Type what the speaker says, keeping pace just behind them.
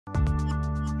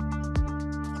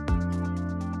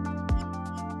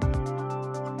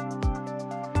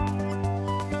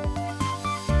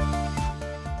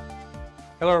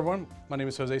Hello everyone, my name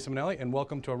is Jose Simonelli and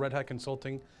welcome to our Red Hat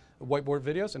Consulting whiteboard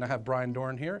videos, and I have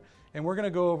Doran here, and we're going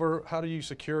to go over how do you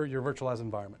secure your virtualized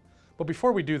environment. But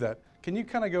before we do that, can you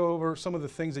kind of go over some of the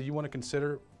things that you want to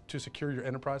consider to secure your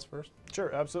enterprise first?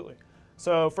 Sure, absolutely.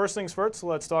 So first things first,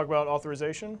 let's talk about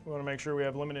authorization. We want to make sure we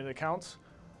have limited accounts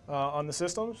on the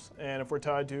systems, and if we're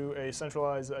tied to a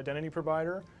centralized identity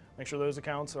provider, make sure those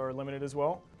accounts are limited as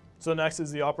well. So next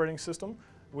is the operating system.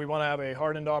 We want to have a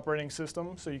hardened operating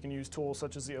system, so you can use tools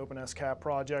such as the OpenSCAP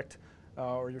project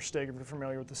or your STIG if you're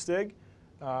familiar with the STIG.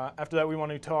 After that, we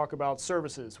want to talk about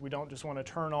services. We don't just want to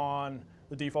turn on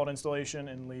the default installation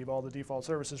and leave all the default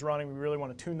services running. We really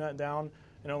want to tune that down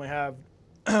and only have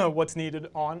what's needed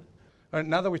on. All right,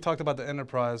 now that we talked about the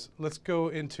enterprise, let's go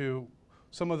into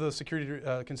some of the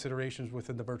security considerations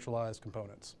within the virtualized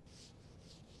components.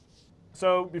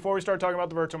 So before we start talking about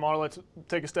the virtual model, let's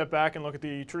take a step back and look at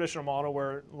the traditional model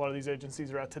where a lot of these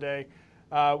agencies are at today.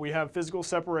 We have physical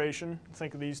separation.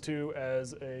 Think of these two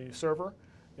as a server.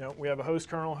 We have a host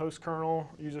kernel,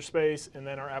 user space, and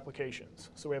then our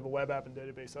applications. So we have a web app and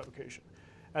database application.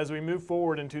 As we move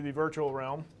forward into the virtual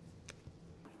realm,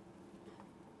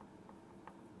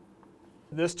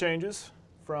 this changes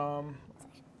from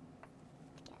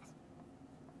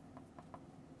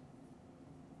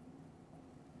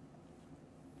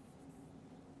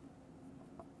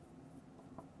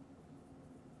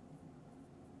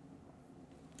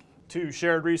to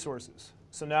shared resources.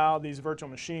 So now these virtual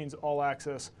machines all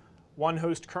access one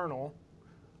host kernel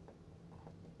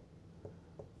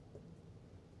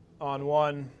on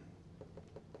one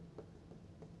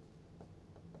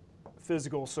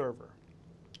physical server.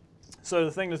 So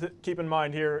the thing to keep in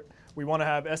mind here, we want to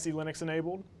have SE Linux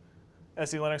enabled.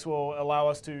 SE Linux will allow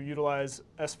us to utilize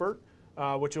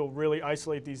SVIRT, which will really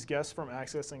isolate these guests from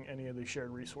accessing any of the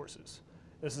shared resources.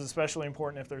 This is especially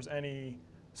important if there's any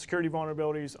security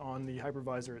vulnerabilities on the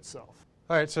hypervisor itself.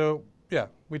 All right, so yeah,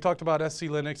 we talked about SC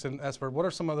Linux and SVIRT. What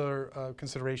are some other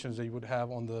considerations that you would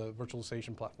have on the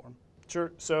virtualization platform?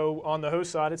 Sure, so on the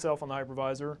host side itself, on the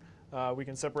hypervisor, we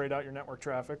can separate out your network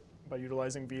traffic by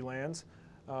utilizing VLANs.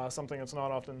 Something that's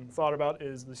not often thought about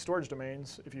is the storage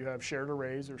domains. If you have shared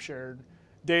arrays or shared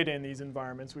data in these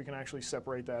environments, we can actually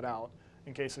separate that out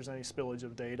in case there's any spillage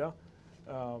of data.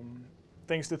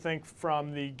 Things to think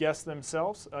from the guests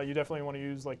themselves, you definitely want to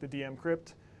use like the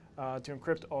DMCrypt to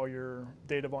encrypt all your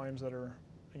data volumes that are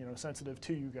sensitive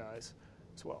to you guys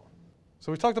as well.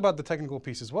 So we talked about the technical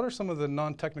pieces. What are some of the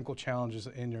non-technical challenges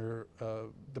in your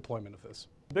deployment of this?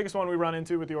 The biggest one we run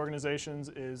into with the organizations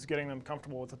is getting them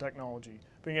comfortable with the technology,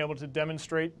 being able to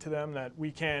demonstrate to them that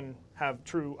we can have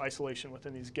true isolation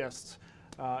within these guests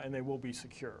and they will be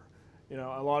secure.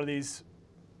 A lot of these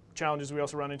challenges we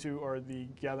also run into are the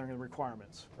gathering of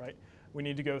requirements, right? We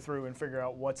need to go through and figure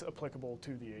out what's applicable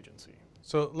to the agency.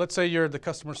 So let's say you're at the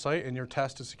customer site and you're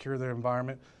tasked to secure their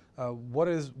environment. What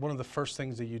is one of the first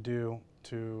things that you do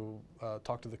to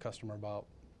talk to the customer about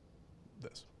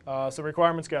this? So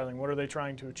requirements gathering, what are they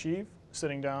trying to achieve?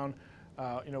 Sitting down,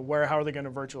 how are they going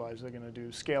to virtualize? Are they going to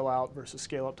do scale out versus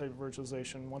scale up type of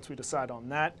virtualization? Once we decide on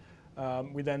that,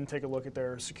 we then take a look at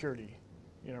their security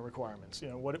requirements.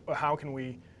 How can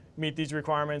we meet these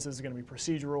requirements? Is it going to be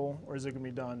procedural, or is it going to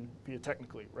be done via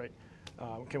technically, right?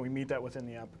 Can we meet that within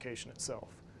the application itself?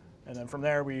 And then from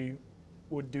there, we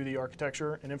would do the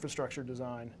architecture and infrastructure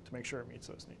design to make sure it meets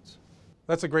those needs.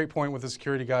 That's a great point with the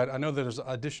security guide. I know there's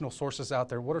additional sources out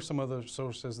there. What are some other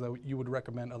sources that you would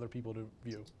recommend other people to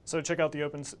view? So check out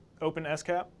the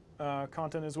OpenSCAP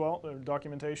content as well, the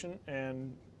documentation,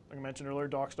 and like I mentioned earlier,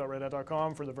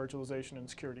 docs.redhat.com for the virtualization and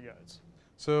security guides.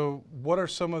 So what are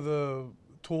some of the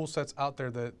tool sets out there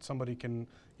that somebody can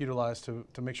utilize to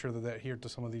make sure that they adhere to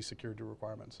some of these security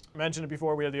requirements? I mentioned it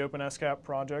before, we have the OpenSCAP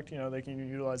project. They can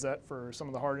utilize that for some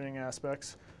of the hardening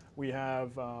aspects. We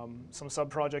have some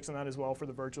sub-projects in that as well for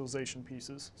the virtualization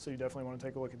pieces, so you definitely want to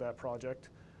take a look at that project.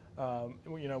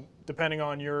 Depending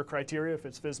on your criteria, if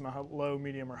it's FISMA low,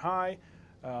 medium, or high,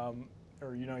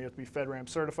 or you have to be FedRAMP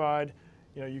certified,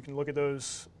 you can look at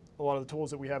those, a lot of the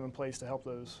tools that we have in place to help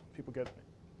those people get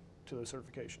to those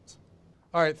certifications.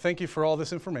 All right, thank you for all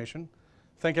this information.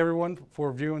 Thank everyone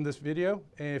for viewing this video.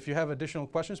 And if you have additional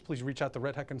questions, please reach out to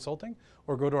Red Hat Consulting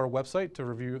or go to our website to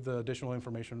review the additional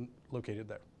information located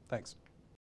there. Thanks.